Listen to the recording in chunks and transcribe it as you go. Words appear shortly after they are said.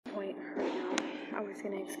I was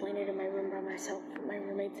gonna explain it in my room by myself. My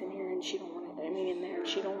roommate's in here and she don't want to, in there,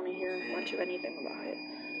 she don't want to hear much of anything about it.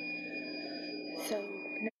 So,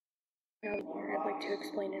 now here, I'd like to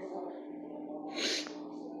explain it all.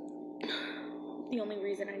 The only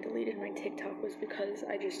reason I deleted my TikTok was because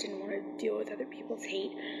I just didn't want to deal with other people's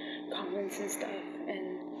hate comments and stuff,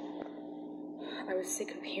 and I was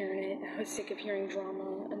sick of hearing it. I was sick of hearing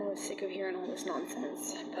drama, and I was sick of hearing all this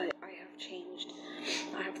nonsense, but I have changed.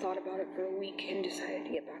 I have thought about it for a week and decided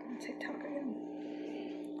to get back on TikTok again.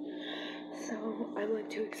 So, I'd like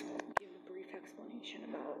to give a brief explanation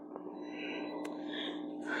about,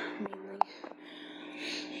 mainly,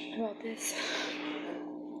 about this.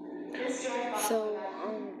 So,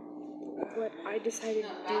 what I decided to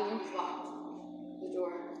do... The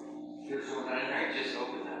door. There's someone down there. I just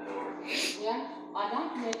opened that door. Yeah? I'm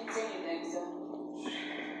not going to say anything, so...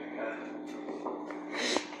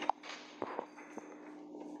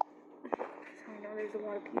 So I know there's a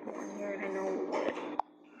lot of people in here, and I know what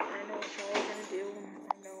y'all are gonna do.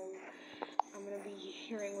 I know I'm gonna be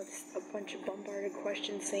hearing with a bunch of bombarded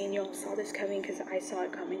questions saying y'all saw this coming, because I saw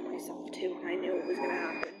it coming myself too, and I knew it was gonna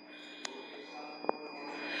happen.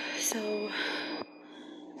 So,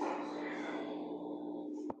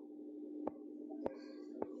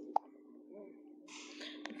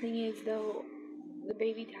 the thing is, though, the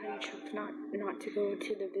baby daddy chose not to go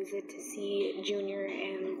to the visit to see Junior,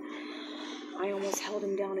 and I almost held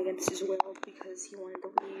him down against his will because he wanted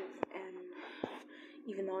to leave, and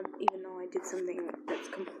even though I did something that's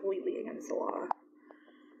completely against the law,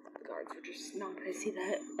 the guards were just not going to see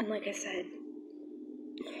that. And like I said,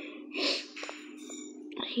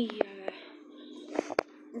 he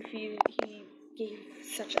gave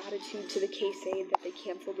such attitude to the case aide that they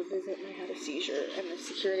canceled the visit and I had a seizure, and the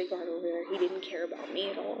security guard over there, he didn't care about me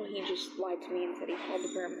at all. He just lied to me and said he called the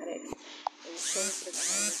paramedics and showed us the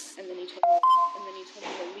car, and then he told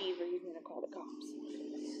me to leave or he's gonna call the cops.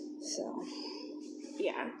 So,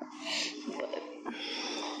 yeah.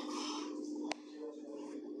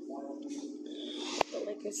 But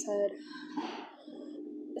like I said,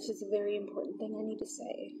 this is a very important thing I need to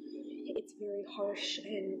say. It's very harsh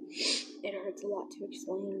and it hurts a lot to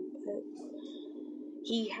explain, but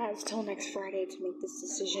he has till next Friday to make this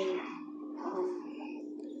decision.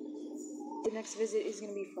 The next visit is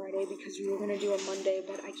going to be Friday because we were going to do a Monday,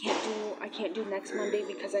 but I can't do next Monday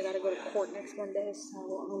because I got to go to court next Monday.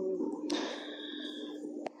 So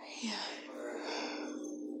yeah,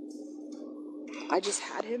 I just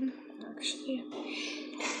had him actually.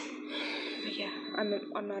 But yeah, I'm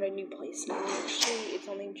at a new place now. Actually, it's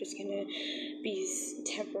only just gonna be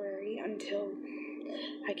temporary until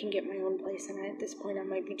I can get my own place, and at this point I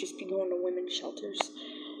might just be going to women's shelters,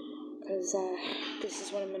 because this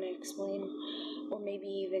is what I'm gonna explain, or maybe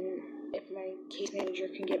even if my case manager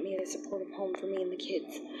can get me a supportive home for me and the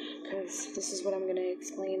kids, because this is what I'm gonna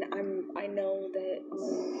explain. I know that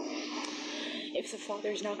if the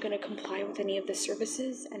father's not going to comply with any of the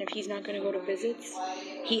services, and if he's not going to go to visits,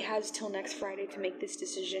 he has till next Friday to make this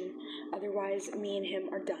decision. Otherwise, me and him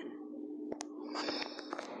are done.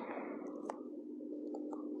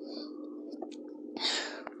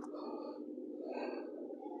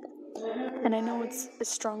 And I know it's a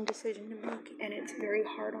strong decision to make, and it's very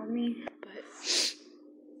hard on me,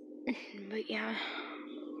 but yeah.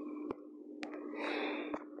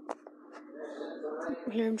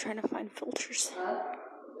 Here I'm trying to find filters.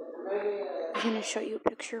 I'm going to show you a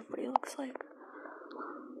picture of what he looks like.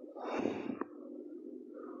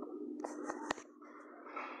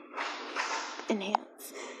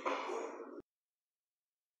 Enhance.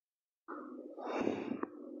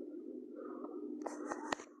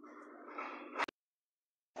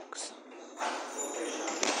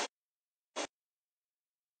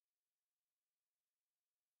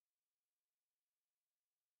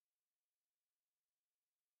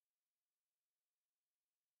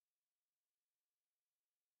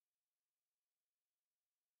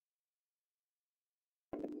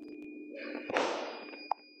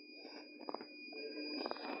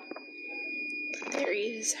 There he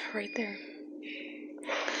is, right there.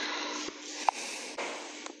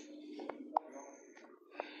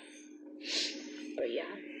 But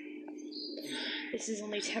yeah, this is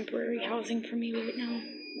only temporary housing for me right now,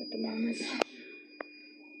 at the moment.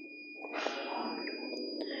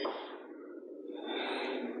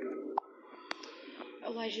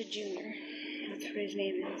 Elijah Jr., that's what his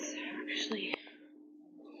name is, actually.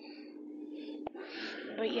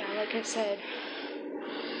 But yeah, like I said,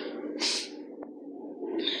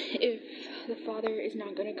 if the father is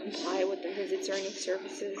not going to comply with the visits or any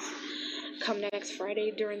services come next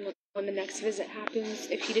Friday during the when the next visit happens,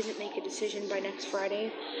 if he doesn't make a decision by next Friday,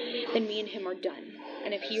 then me and him are done.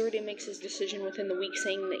 And if he already makes his decision within the week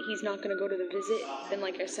saying that he's not going to go to the visit, then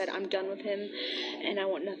like I said, I'm done with him, and I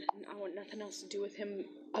want nothing else to do with him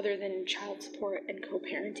other than child support and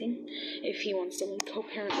co-parenting, if he wants to like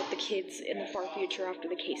co-parent with the kids in the far future after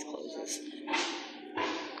the case closes.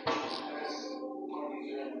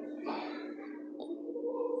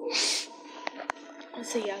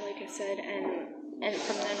 So yeah, like I said, and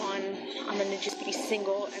from then on, I'm gonna just be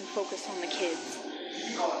single and focus on the kids.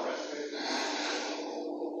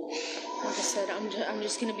 Like I said, I'm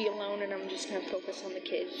just gonna be alone, and I'm just gonna focus on the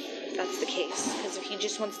kids, if that's the case. Because if he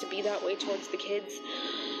just wants to be that way towards the kids,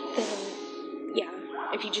 then yeah.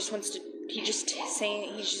 If he just wants to, he's just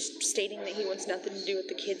stating that he wants nothing to do with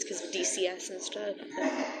the kids because of DCS and stuff.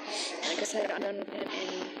 And like I said, I'm done with it,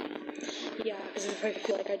 and yeah, because if I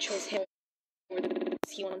feel like I chose him, or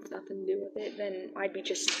he wants nothing to do with it, then I'd be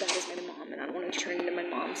just as bad as my mom, and I don't want to turn into my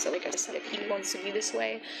mom. So like I said, if he wants to be this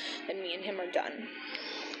way, then me and him are done.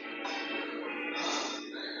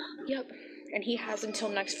 Yep, and he has until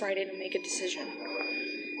next Friday to make a decision,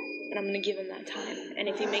 and I'm going to give him that time. And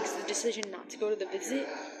if he makes the decision not to go to the visit,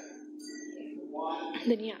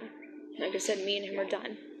 then yeah, like I said, me and him are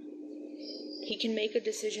done. He can make a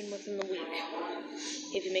decision within the week.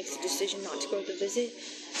 If he makes a decision not to go to the visit,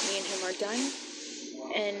 me and him are done.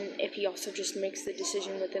 And if he also just makes the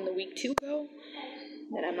decision within the week to go,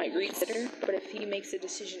 then I might reconsider. But if he makes a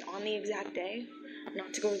decision on the exact day,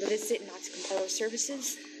 not to go to the visit, not to comply with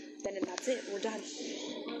services, then that's it, we're done.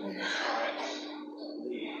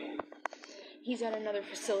 He's at another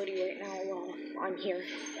facility right now while I'm here.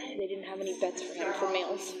 They didn't have any beds for him for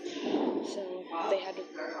males, so they had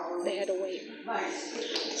to wait.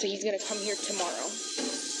 So he's gonna come here tomorrow.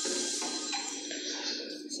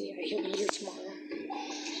 So yeah, he'll be here tomorrow.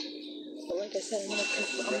 But like I said,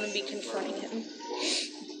 I'm gonna be confronting him.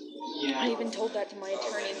 I even told that to my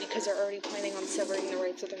attorney because they're already planning on severing the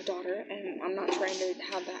rights with our daughter, and I'm not trying to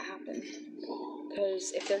have that happen.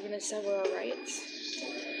 Because if they're gonna sever our rights,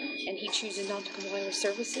 and he chooses not to comply with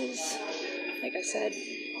services, like I said,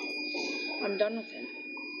 I'm done with him.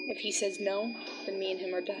 If he says no, then me and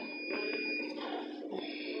him are done.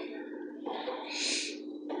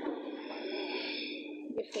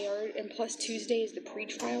 If they are, and plus Tuesday is the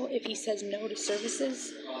pre-trial, if he says no to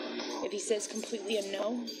services, if he says completely a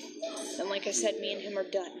no, then like I said, me and him are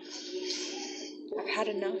done. I've had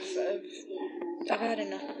enough of it.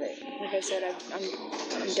 Like I said,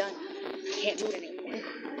 I'm done. I can't do it anymore.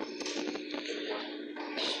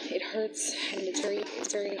 It hurts, and it's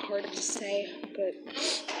very hard to say, but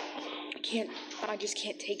I just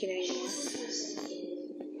can't take it anymore.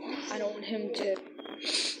 I don't want him to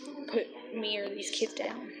put me or these kids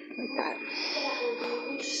down like that.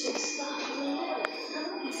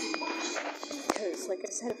 Because, like I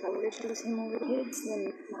said, if I were to choose him over kids,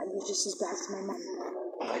 then I'd be just as bad as my mom.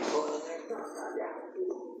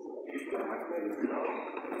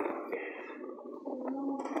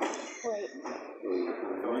 Right.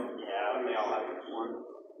 Yeah, they all have one.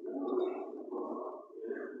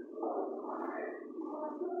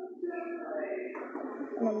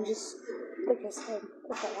 And I'm just, like I said,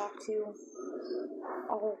 if I have to,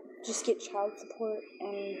 I'll just get child support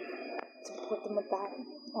and support them with that.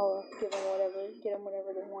 I'll get them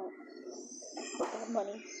whatever they want with that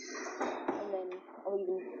money. And then I'll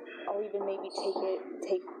even maybe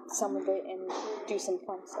take some of it and do some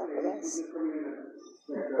fun stuff with us.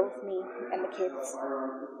 Both me and the kids.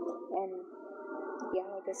 And yeah,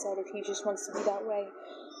 like I said, if he just wants to be that way,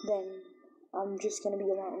 then I'm just gonna be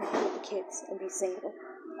alone with the kids and be single.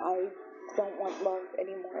 I don't want love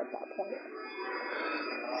anymore at that point.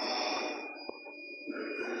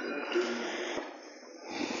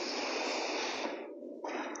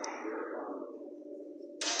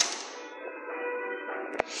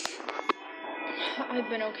 I've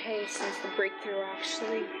been okay since the breakthrough,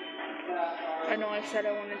 actually. I know I said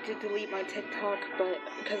I wanted to delete my TikTok, but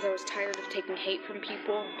because I was tired of taking hate from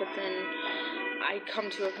people, but then I come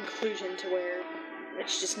to a conclusion to where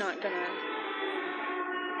it's just not gonna,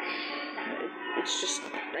 it's just,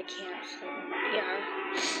 I can't, so, yeah,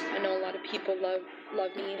 I know a lot of people love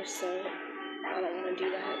me, so I don't want to do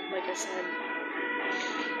that, like I said,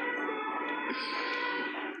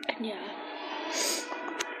 and yeah,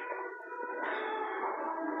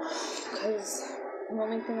 because the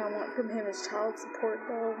only thing I want from him is child support,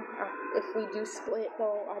 though. If we do split,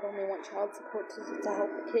 though, I'd only want child support to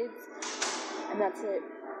help the kids, and that's it.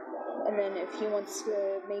 And then if he wants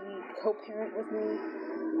to maybe co-parent with me,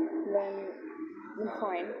 then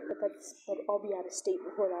fine. But I'll be out of state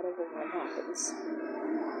before that ever happens,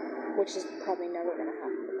 which is probably never going to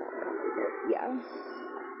happen with Yeah.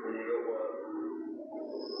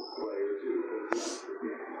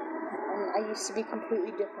 I used to be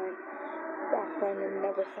completely different back then and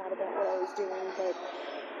never thought about what I was doing, but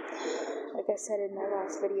like I said in my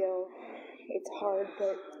last video, it's hard,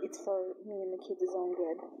 but it's for me and the kids' own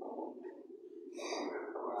good.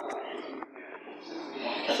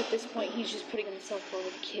 Because at this point, he's just putting himself over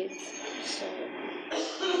the kids. So,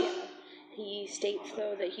 yeah. He states,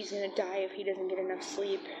 though, that he's going to die if he doesn't get enough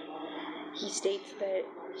sleep. He states that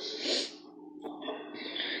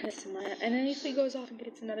this and that. And then if he goes off and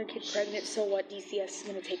gets another kid pregnant, so what? DCS is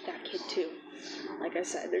going to take that kid, too. Like I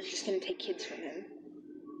said, they're just going to take kids from him.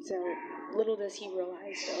 So, little does he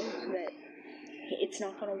realize, though, that it's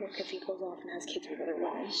not going to work if he goes off and has kids with other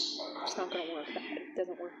women. It's not going to work. It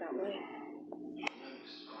doesn't work that way.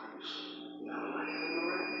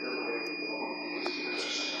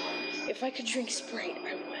 If I could drink Sprite,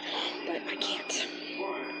 I would, but I can't.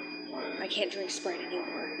 I can't drink Sprite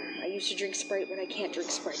anymore. I used to drink Sprite, but I can't drink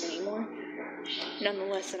Sprite anymore.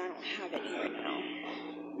 Nonetheless, that I don't have any right now.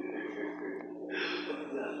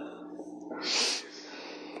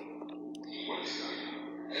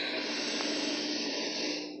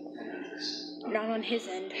 Not on his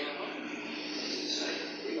end.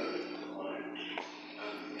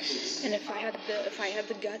 And if I had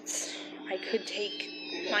the guts, I could take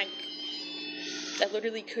I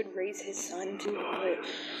literally could raise his son too, but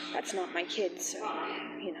that's not my kid, so,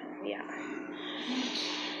 you know, yeah.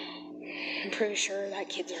 I'm pretty sure that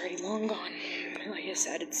kid's already long gone. Like I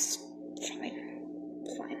said, it's fine.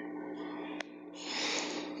 It's fine.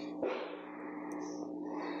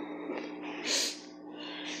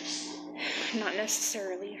 Not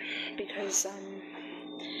necessarily, because,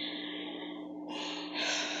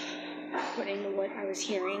 according to what I was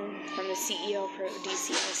hearing from the CEO for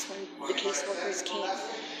DCS when the caseworkers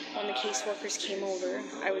came over,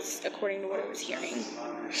 according to what I was hearing,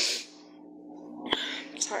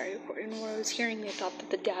 according to what I was hearing, they thought that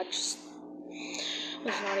the dad just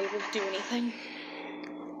was not able to do anything.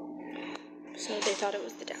 So they thought it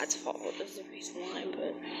was the dad's fault. That was the reason why,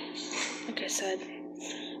 but like I said,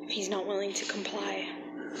 if he's not willing to comply,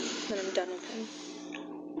 then I'm done with him.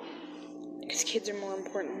 Because kids are more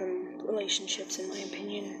important than relationships, in my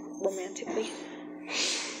opinion, romantically.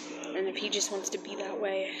 And if he just wants to be that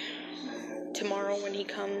way, tomorrow when he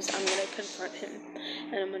comes, I'm going to confront him,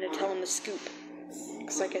 and I'm going to tell him the scoop.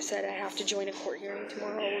 Because like I said, I have to join a court hearing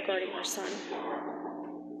tomorrow regarding our son.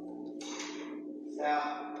 Yeah,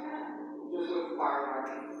 just with the fire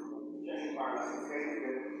marshal.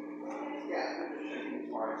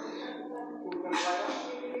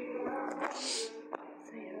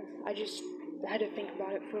 I had to think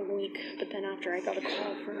about it for a week, but then after I got a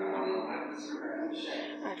call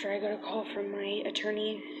from my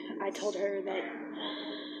attorney, I told her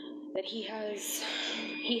that he has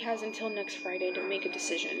until next Friday to make a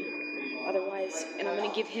decision. Otherwise, and I'm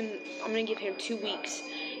gonna give him 2 weeks.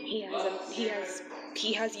 He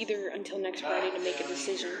has either until next Friday to make a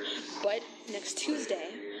decision, but next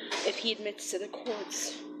Tuesday, if he admits to the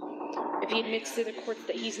courts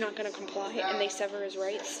that he's not going to comply and they sever his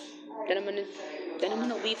rights, then I'm gonna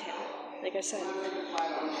leave him, like I said.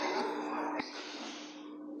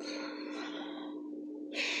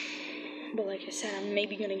 But like I said, I'm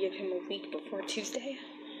maybe gonna give him a week before Tuesday,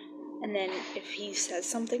 and then if he says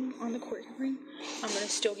something on the court hearing, I'm gonna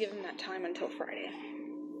still give him that time until Friday.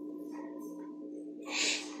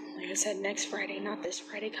 Like I said, next Friday, not this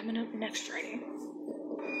Friday coming up, next Friday.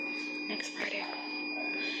 Next Friday.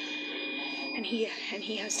 And he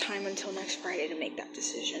has time until next Friday to make that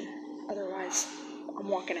decision. Otherwise, I'm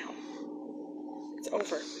walking out. It's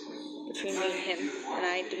over between me and him, and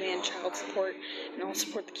I demand child support, and I'll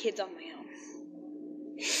support the kids on my own.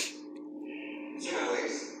 Is there a way?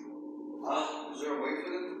 Huh? Is there a way for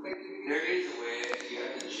them to pick you? There is a way if you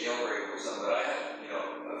have to jailbreak or something, but I have,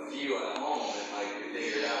 a few at home that I could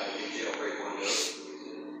figure it out. You can jailbreak one of those.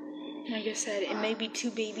 Like I said, it may be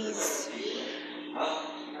 2 babies.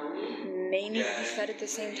 Huh? May need to be fed at the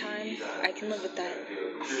same time. I can live with that.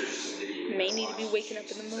 May need to be waking up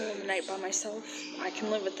in the middle of the night by myself. I can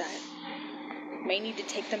live with that. May need to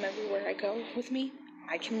take them everywhere I go with me.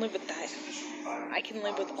 I can live with that. I can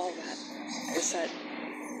live with all that. Like I said.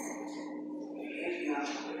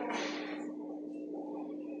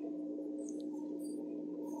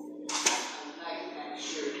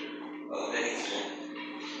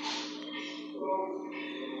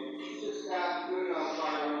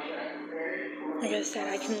 Like I said,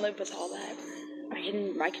 I can live with all that. I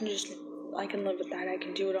can live with that. I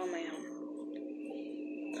can do it on my own.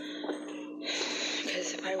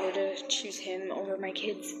 Because if I were to choose him over my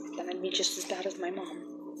kids, then I'd be just as bad as my mom.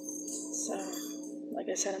 So, like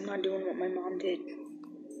I said, I'm not doing what my mom did.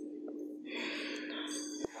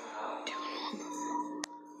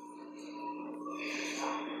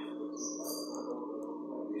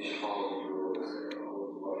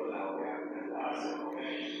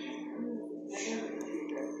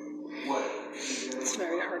 It's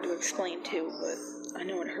very hard to explain too, but I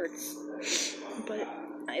know it hurts. But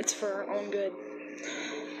it's for our own good.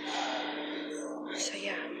 So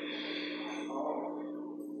yeah.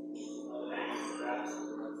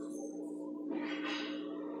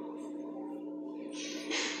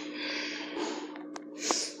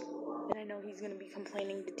 And I know he's gonna be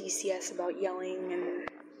complaining to DCS about yelling and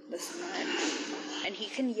this and that. And he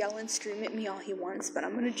can yell and scream at me all he wants, but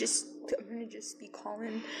I'm gonna just be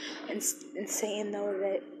calling and saying though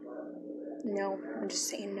that no. I'm just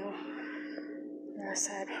saying no. Like I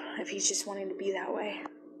said, if he's just wanting to be that way.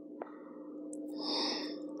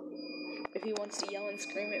 If he wants to yell and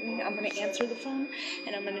scream at me, I'm going to answer the phone,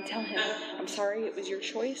 and I'm going to tell him, I'm sorry, it was your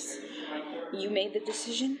choice. You made the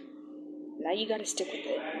decision. Now you got to stick with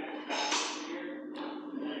it.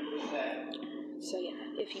 So yeah,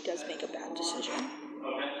 if he does make a bad decision.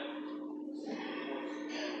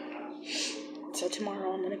 So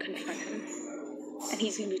tomorrow I'm going to confront him. And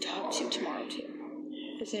he's going to be talked to tomorrow too.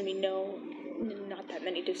 There's going to be not that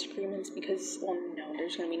many disagreements because, well, no,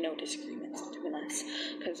 there's going to be no disagreements between us.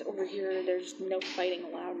 Because over here, there's no fighting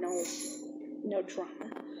allowed, no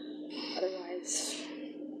drama. Otherwise,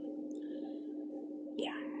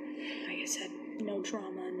 yeah, like I said, no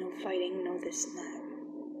drama, no fighting, no this and that.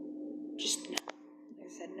 Just no. Like I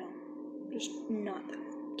said, no. Just not that.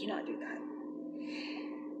 Cannot do that.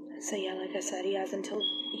 So yeah, like I said, he has until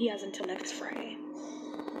next Friday.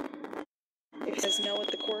 If he says no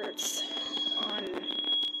at the courts on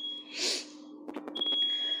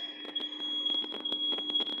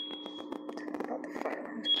about the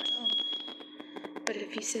firearms, but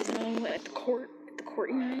if he says no at the court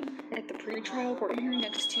hearing, at the pre-trial court hearing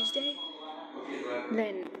next Tuesday,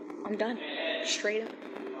 then I'm done. Straight up.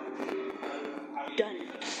 Done.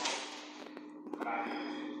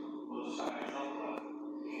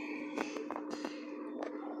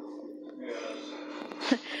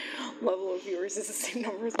 Level of viewers is the same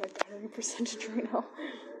number as my battery percentage right now.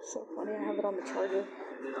 So funny, I have it on the charger.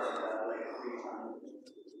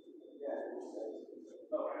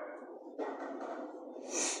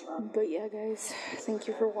 But yeah, guys, thank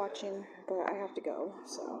you for watching, but I have to go,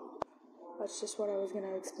 so that's just what I was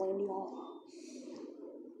gonna explain to y'all.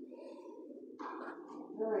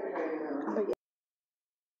 But yeah.